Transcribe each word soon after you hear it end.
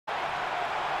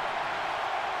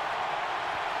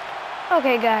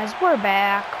Okay, guys, we're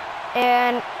back,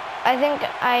 and I think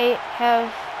I have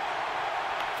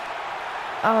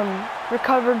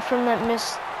recovered from that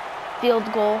missed field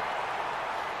goal.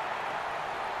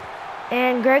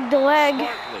 And Greg DeLeg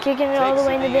kicking it all the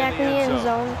way in the back of the end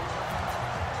zone.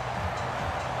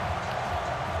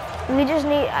 We just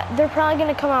need, they're probably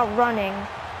going to come out running,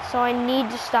 so I need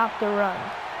to stop the run.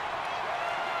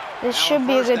 This should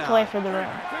be a good play for the run.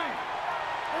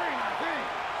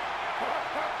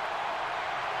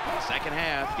 Second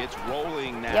half gets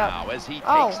rolling now as he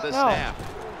takes the snap.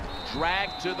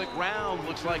 Dragged to the ground.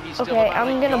 Looks like he's still about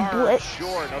I'm gonna blitz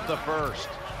short of the first.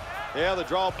 Yeah, the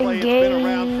draw play has been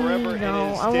around forever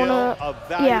and is still a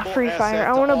valuable free fire. asset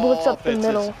I want to to blitz all up the offenses.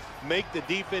 middle. Make the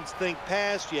defense think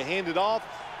pass. You hand it off.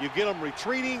 You get them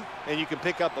retreating, and you can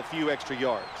pick up a few extra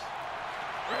yards.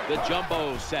 The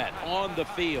jumbo set on the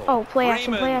field. Oh, play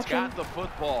action, play action. Got the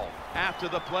football after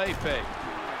the play fake.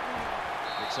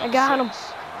 I got him.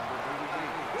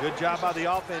 Good job by the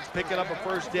offense picking up a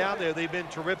first down there. They've been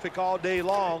terrific all day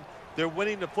long. They're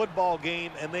winning the football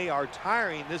game, and they are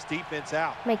tiring this defense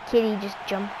out. My kitty just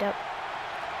jumped up.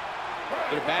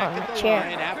 They're back at the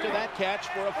line after that catch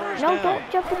for a first down. No,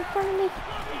 don't jump in front of me.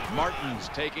 Martin's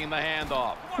taking the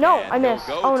handoff. No, I missed.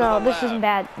 Oh no, this isn't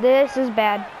bad. This is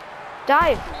bad.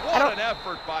 Dive. What an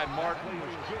effort by Martin.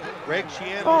 Greg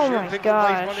Sheehan my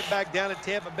gosh. running back down in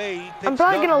Tampa Bay. I'm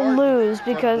probably going to lose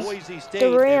because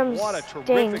the Rams stink.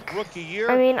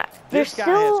 I mean, they're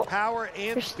still power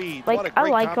and speed. Like, I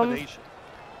like them.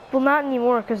 Well, not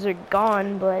anymore because they're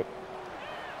gone, but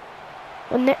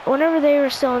whenever they were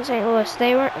still in St. Louis,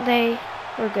 they were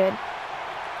good.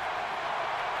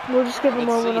 We'll just give them a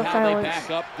moment of silence. They back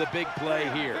up the big play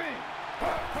here.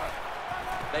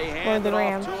 They hand it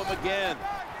off to him again.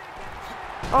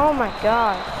 Oh my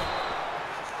gosh.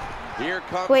 Here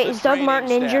comes Wait, is Doug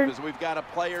Martin injured? As we've got a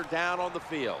player down on the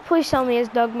field. Please tell me it's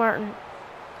Doug Martin.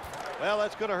 Well,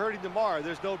 that's going to hurt him tomorrow.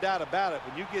 There's no doubt about it.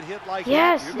 When you get hit like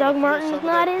yes, that, Doug Martin's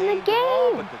not in the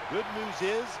game. But the good news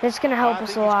is, it's going to help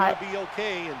us a lot. He's going to be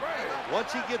okay. And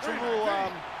once he gets a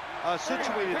little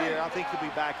situated there, I think he'll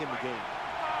be back in the game.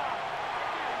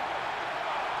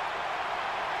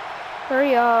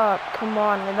 Hurry up. Come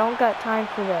on. I don't got time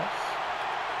for this.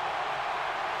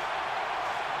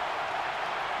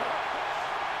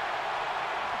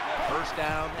 First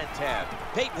down and 10.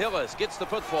 Peyton Hillis gets the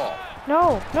football.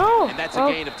 No. And that's a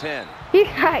gain of 10. He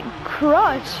got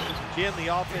crushed. Jim, the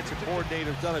offensive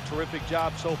coordinator, has done a terrific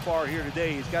job so far here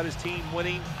today. He's got his team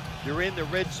winning. They're in the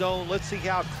red zone. Let's see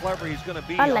how clever he's going to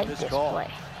be on this call. Play.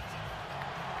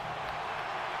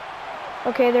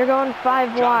 Okay, they're going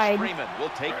 5 wide. Josh Freeman will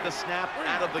take the snap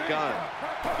out of the gun.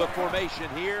 The formation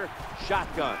here,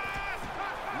 shotgun.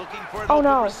 Looking for an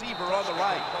open receiver on the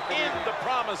right. In the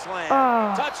promised land.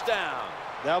 Touchdown.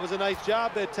 That was a nice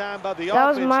job that time by the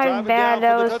offense. That was my bad.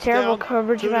 That was terrible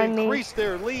coverage by me. To increase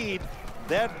their lead,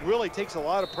 that really takes a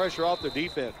lot of pressure off their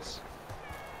defense.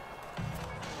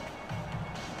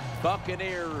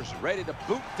 Buccaneers ready to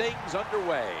boot things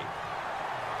underway.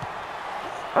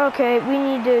 Okay, we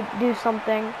need to do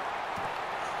something.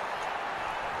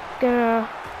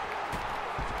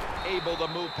 Able to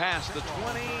move past the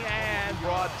 20 and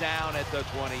brought down at the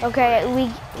 20. Okay,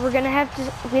 we're gonna have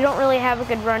to. We don't really have a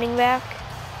good running back,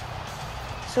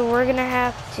 so we're gonna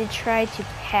have to try to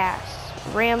pass.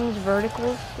 Rams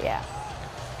verticals, yeah.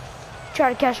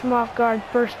 Try to catch them off guard.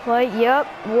 First play, yep.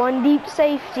 1 deep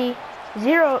safety.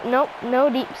 0. Nope, no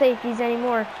deep safeties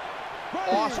anymore.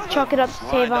 Awesome. Chuck it up to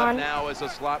Tavon. Now as a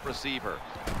slot receiver.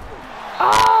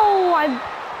 Oh,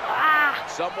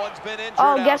 Someone's been injured.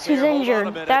 Oh, guess who's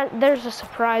injured? There's a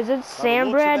surprise. It's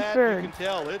Sam Bradford. You can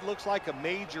tell it looks like a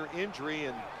major injury,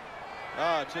 and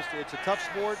it's a tough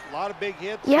sport. A lot of big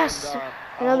hits. Yes, and,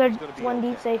 another 1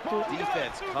 deep safety.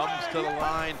 Defense comes to the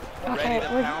line. Okay,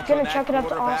 we're gonna chuck it up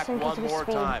to Austin because of his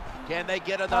speed. Can they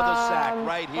get another sack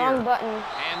right here? Wrong button.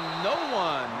 And no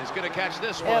one is gonna catch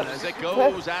this one as it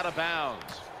goes out of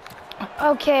bounds.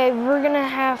 Okay, we're gonna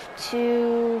have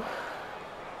to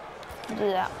do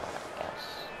that one, I guess.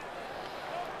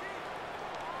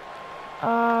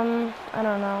 I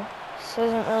don't know. This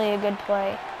isn't really a good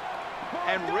play.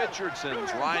 And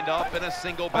Richardson's lined up in a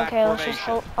single back formation. Let's just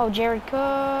hope. Oh, Jared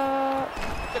Cook.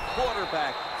 The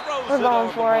quarterback throws We're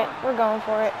going for it. We're going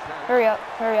for it. Hurry up.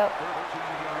 Hurry up.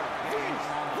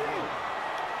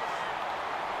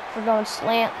 We're going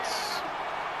slants.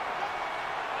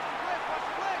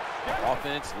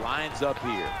 Offense lines up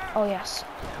here. Oh, yes.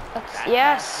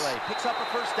 Yes. Play picks up a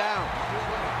first down.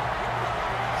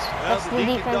 That's the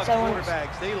defense I want.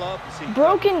 They love to see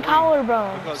broken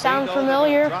collarbone. Sound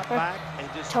familiar?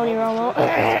 Tony Romo.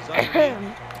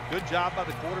 Good job by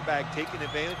the quarterback taking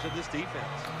advantage of this defense.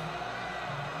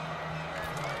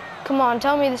 Come on,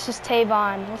 tell me this is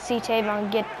Tavon. Let's see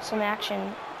Tavon get some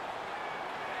action.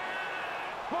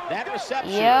 That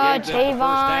reception yeah, gave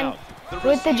them the first Tavon down.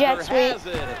 with the jet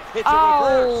sweep.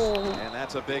 Oh! And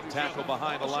that's a big tackle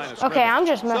behind the line of scrimmage. Okay, I'm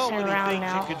just messing so many around things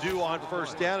now. you can do on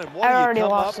first down, and I already you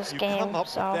come lost up, this you game, come up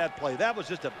so. with that play. That was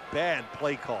just a bad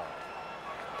play call.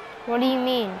 What do you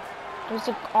mean? It was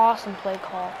an awesome play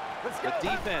call. The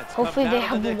defense. Hopefully they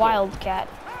have the Wildcat.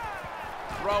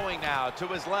 Throwing now to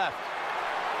his left.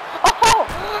 Oh!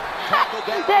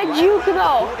 That juke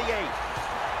though.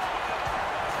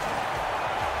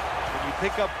 When you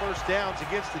pick up first downs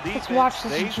against the defense, watch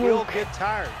this they juke. will get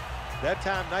tired. That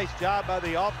time, nice job by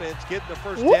the offense getting the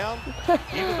first down,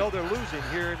 even though they're losing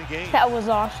here in the game. That was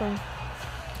awesome.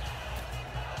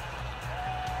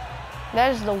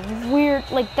 That is the weird,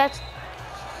 like that's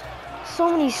so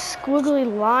many squiggly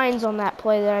lines on that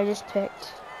play that I just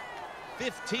picked.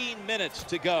 15 minutes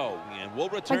to go, and we'll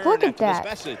return Like, look at after that.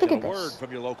 this message Look and at a word this.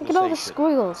 from your local Look at all the station.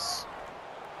 squiggles.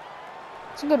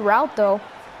 It's a good route though.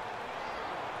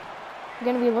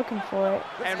 You're gonna be looking for it.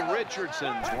 And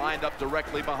Richardson's lined up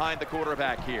directly behind the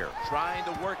quarterback here, trying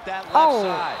to work that left Oh,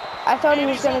 side. I thought he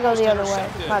And was he's gonna go the other almost way.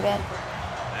 intercepted. My bad.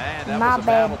 And that My was a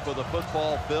bad. battle for the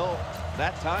football, Phil.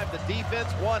 That time the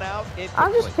defense won out.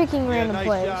 I'm just picking random nice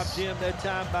plays. job, Jim, that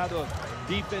time by the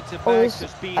defensive Oh, backs,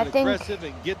 just being I think aggressive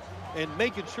and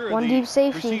making sure one the deep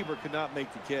safety. receiver could not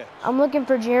make the catch. I'm looking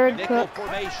for Jared Nickel Cook.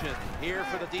 formation here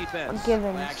for the defense.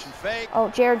 Givens. Action fake. Oh,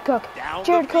 Jared Cook. Down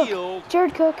Jared the Cook. field.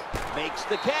 Jared Cook. Makes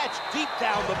the catch deep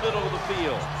down the middle of the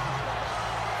field.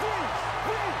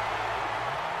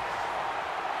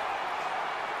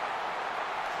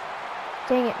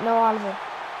 Dang it, no audible.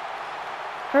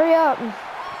 Hurry up,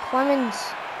 Clemens.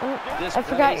 This I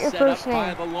forgot play your set first up by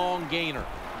name. the long gainer.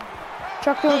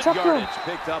 Chuck to him, Good Chuck to him. yardage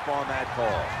picked up on that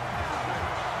call.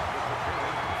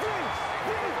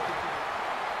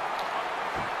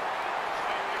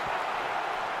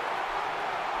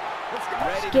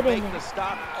 Ready Get to in make there. the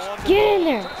stop on the Get in goal.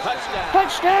 there. Touchdown.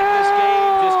 Touchdown. This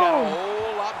game just got a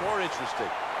whole lot more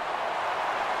interesting.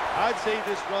 I'd say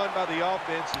this run by the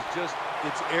offense is just,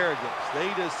 it's arrogance. They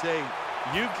just say,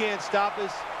 you can't stop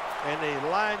us, and they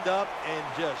lined up and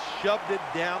just shoved it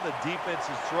down the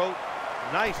defense's throat.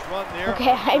 Nice run there.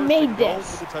 Okay, I made goal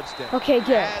this. for the touchdown. Okay,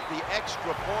 good. Add the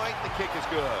extra point. The kick is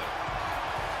good.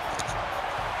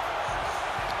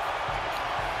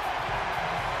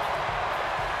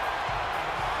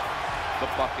 The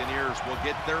Buccaneers will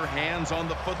get their hands on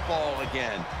the football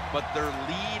again, but their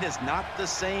lead is not the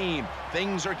same.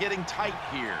 Things are getting tight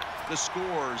here. The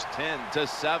score's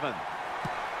 10-7.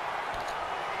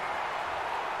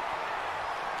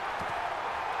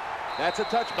 That's a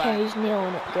touchback. Okay, he's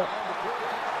kneeling it. Good.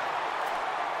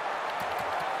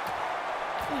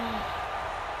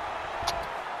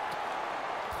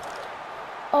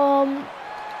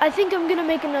 I think I'm gonna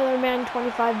make another Madden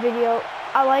 25 video.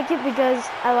 I like it because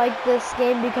I like this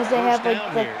game because they have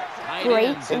like the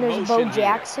greats and there's Bo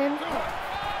Jackson.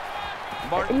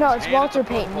 No, it's Walter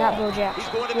Payton, not Bo Jackson.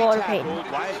 Walter Payton.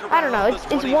 I don't know.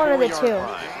 It's one of the two.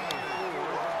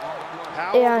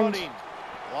 And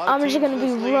I'm just gonna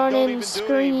be running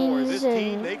screens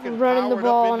and running the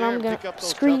ball, and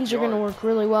screens are gonna work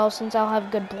really well since I'll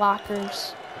have good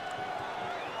blockers.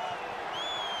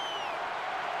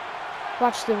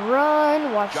 Watch the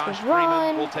run. Watch Josh the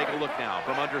run. We'll take a look now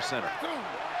from under center.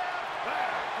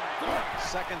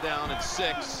 Second down and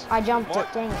 6. I jumped it.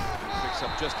 Dang it. Picks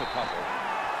up just a couple.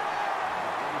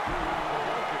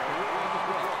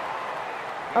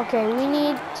 Okay, we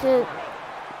need to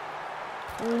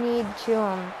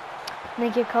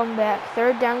make a comeback.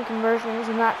 Third down conversions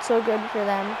are not so good for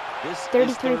them.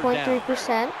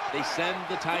 33.3%. They send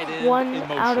the tight end 1 in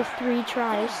motion. out of 3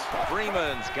 tries.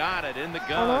 Freeman's got it in the Oh,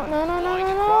 gun. no, Flying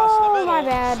across the middle, my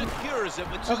bad. secures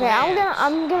it with 2 Okay, hands.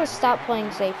 I'm gonna stop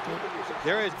playing safety.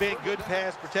 There has been good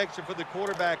pass protection for the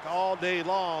quarterback all day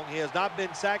long. He has not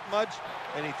been sacked much,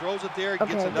 and he throws it there and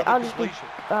gets Okay, another I'll just be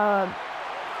completion.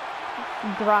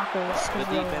 Brockers. The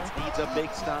defense needs a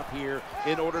big stop here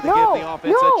in order to No, give the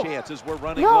offense no, a chance as we're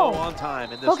running no. low on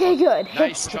time in this Okay, one. good.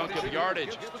 Nice chunk of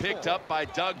yardage picked up by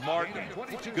Doug Martin.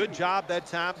 Good job that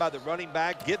time by the running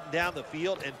back, getting down the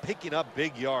field and picking up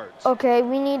big yards. Okay,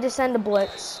 we need to send a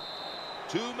blitz.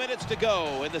 2 minutes to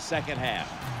go in the second half.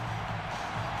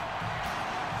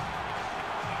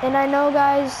 And I know,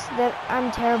 guys, that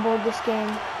I'm terrible at this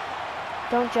game.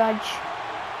 Don't judge.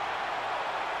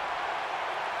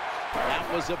 That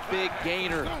was a big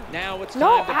gainer. Now it's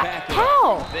No, time to back it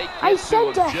how? up. They I get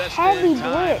said to a him just heavy in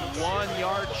time, blitz. 1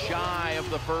 yard shy of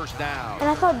the first down. And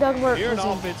I thought Doug Mertz You're an was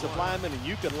in. offensive lineman, and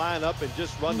you can line up and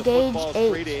just run the Gauge football 8.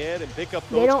 straight ahead and pick up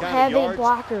They those don't kind have of 8 yards.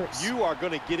 blockers. You are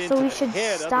going to get So into we the should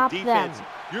head of stop the defense. them.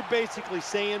 You're basically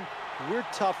saying, we're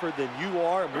tougher than you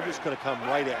are, and we're just going to come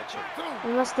right at you.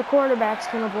 Unless the quarterback's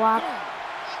going to block.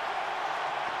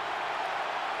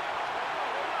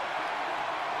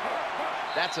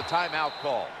 That's a timeout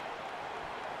call.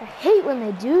 I hate when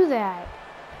they do that.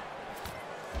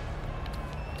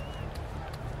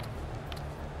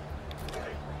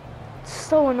 It's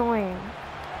so annoying.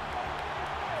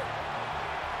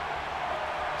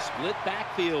 Split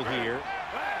backfield here.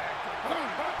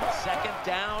 2nd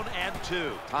down and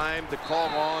 2. Time to call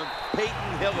on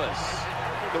Peyton Hillis.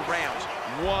 The Rams,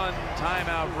 1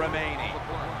 timeout remaining.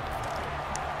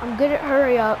 I'm good at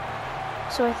hurry up,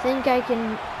 so I think I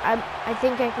can. I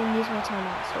think I can use my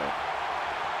timeouts here.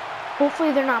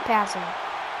 Hopefully they're not passing.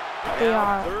 They Now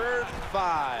are. 3rd and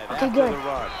 5 Okay, after good. the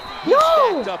run. No!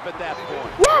 Stacked up at that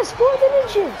point. Yes, 4th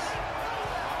inches.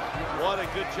 What a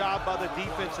good job by the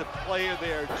defensive player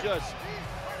there, just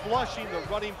flushing the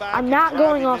running back. I'm and not driving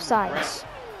going into off the sides. ground.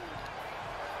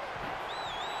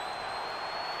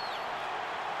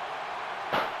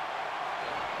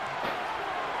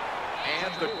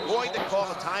 And they're going to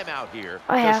call a timeout here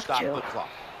I have stop to. the clock.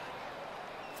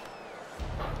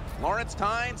 Lawrence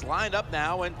Tynes lined up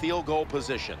now in field goal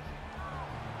position.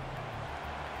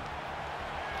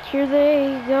 Here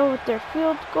they go with their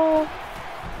field goal.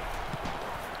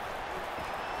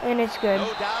 And it's good.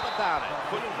 No doubt about it.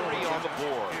 Put 3 on the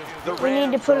board. The We need to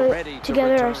Rams put are ready to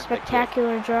together return a the kick.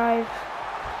 spectacular drive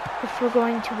if we're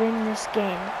going to win this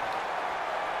game.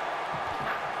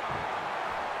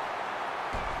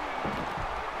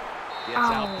 Gets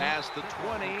out past the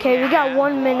 20. Okay, we got and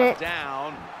 1 brought minute.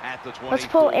 Down at the 24. Let's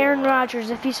pull Aaron Rodgers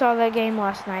if you saw that game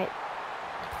last night.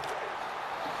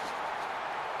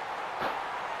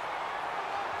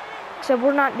 Except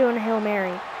we're not doing a Hail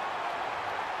Mary.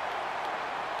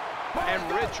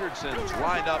 And Richardson's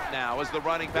lined up now as the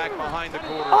running back behind the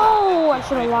quarterback. Oh, I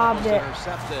should have lobbed it.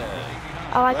 Intercepted.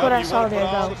 I like what I you saw want to there,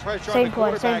 put all though. the pressure on Same the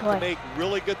play, same quarterback to play. make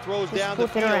really good throws Just down the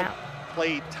flip it field. around.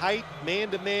 Play tight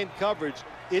man-to-man coverage.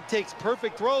 It takes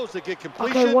perfect throws to get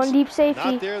completions. Okay, 1 deep safety.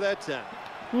 Not there that time.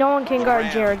 No one can The guard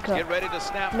Rams Jared Cook. Get ready to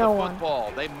snap No the one.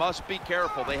 football. They must be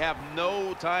careful. They have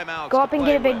no timeouts. Go up and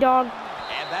get it, big dog.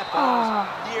 And that ball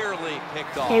is nearly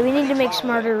picked off. Okay, we need to make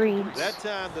smarter reads. That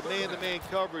time, the man-to-man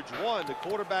coverage won. The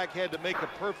quarterback had to make a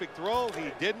perfect throw.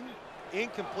 He didn't.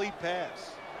 Incomplete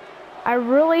pass. I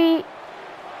really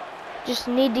just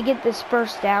need to get this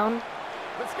first down.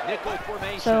 Nickel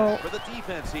formation So- for the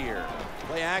defense here.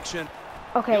 Play action.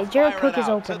 Okay, He'll Jared fire Cook it is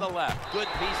out to open. the left. Good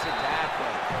piece of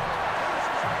tackling.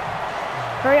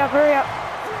 Hurry up, hurry up.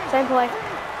 Same play.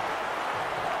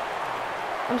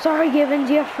 I'm sorry, Gibbons,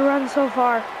 you have to run so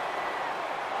far.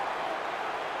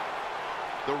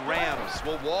 The Rams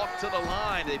will walk to the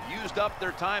line. They've used up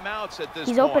their timeouts at this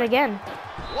He's point. open again.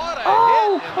 What a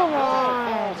Oh, hit, and come the ball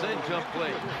on. falls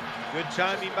incomplete. Good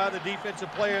timing by the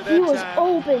defensive player that He was time.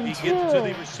 open, He gets to too.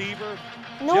 the receiver.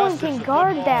 No one just as can the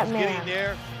guard football that is man. Getting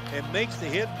there and makes the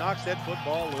hit, knocks that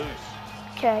football loose.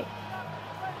 Okay.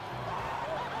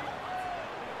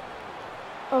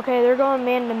 Okay, they're going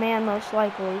man-to-man most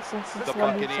likely since it's The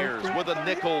no deep Buccaneers safety. with a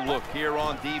nickel look here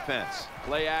on defense.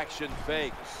 Play action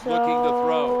fake, So, looking to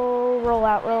throw. roll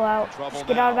out, roll out. Trouble Just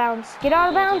get out of now. bounds. Get out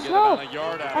of Able to bounds, get no. about a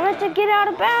yard out I of like to that. get out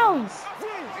of bounds.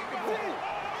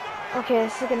 Okay,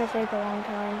 this is gonna take a long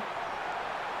time.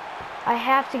 I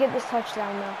have to get this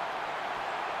touchdown though.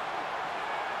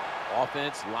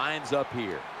 Offense lines up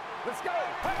here.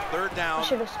 Third down I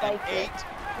should have and spiked it. 8.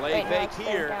 Play Wait, no, fake it's third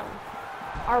here. down.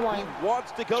 He R1.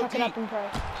 wants to go Chuck it deep. up and pray.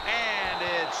 And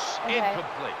it's Okay.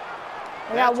 incomplete.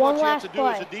 I got one what last you have to do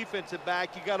play. as a defensive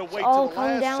back. You got to wait all till the come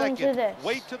last down to second. this.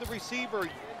 Wait till the receiver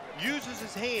uses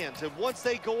his hands, and once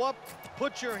they go up,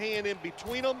 put your hand in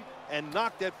between them and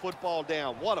knock that football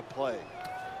down. What a play.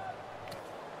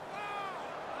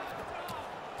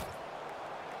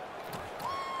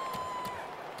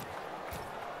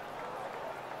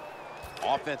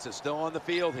 Offense is still on the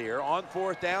field here on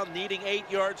 4th down, needing 8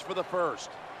 yards for the first.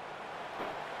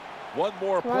 One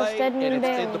more Come on, play, Stedman and it's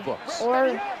Bailey. in the books. Or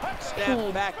Snap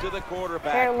Pete. back to the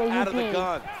quarterback, Apparently he out of the peed.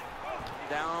 gun.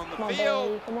 Down the Come on, field.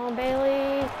 Bailey. Come on,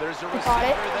 Bailey. There's a He receiver caught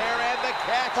it. there, and the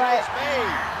catch But- is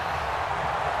made.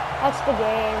 That's the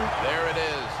game. There it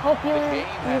is. Hope you The game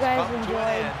has guys come to an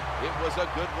enjoyed. end. It was a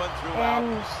good one throughout.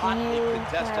 And see Hotly you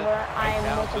contested whenever right I'm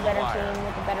down with to a the better wire. team,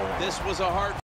 with a better run. This was a hard